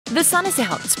The sun is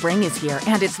out, spring is here,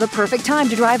 and it's the perfect time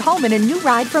to drive home in a new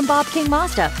ride from Bob King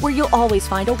Mazda, where you'll always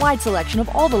find a wide selection of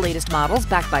all the latest models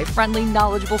backed by friendly,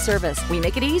 knowledgeable service. We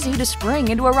make it easy to spring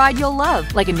into a ride you'll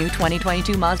love, like a new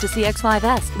 2022 Mazda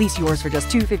CX-5S. Lease yours for just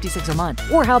 $256 a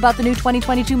month. Or how about the new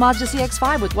 2022 Mazda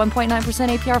CX-5 with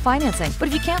 1.9% APR financing? But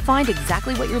if you can't find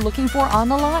exactly what you're looking for on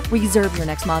the lot, reserve your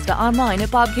next Mazda online at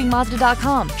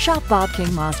bobkingmazda.com. Shop Bob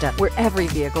King Mazda, where every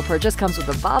vehicle purchase comes with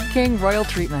a Bob King Royal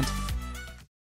treatment.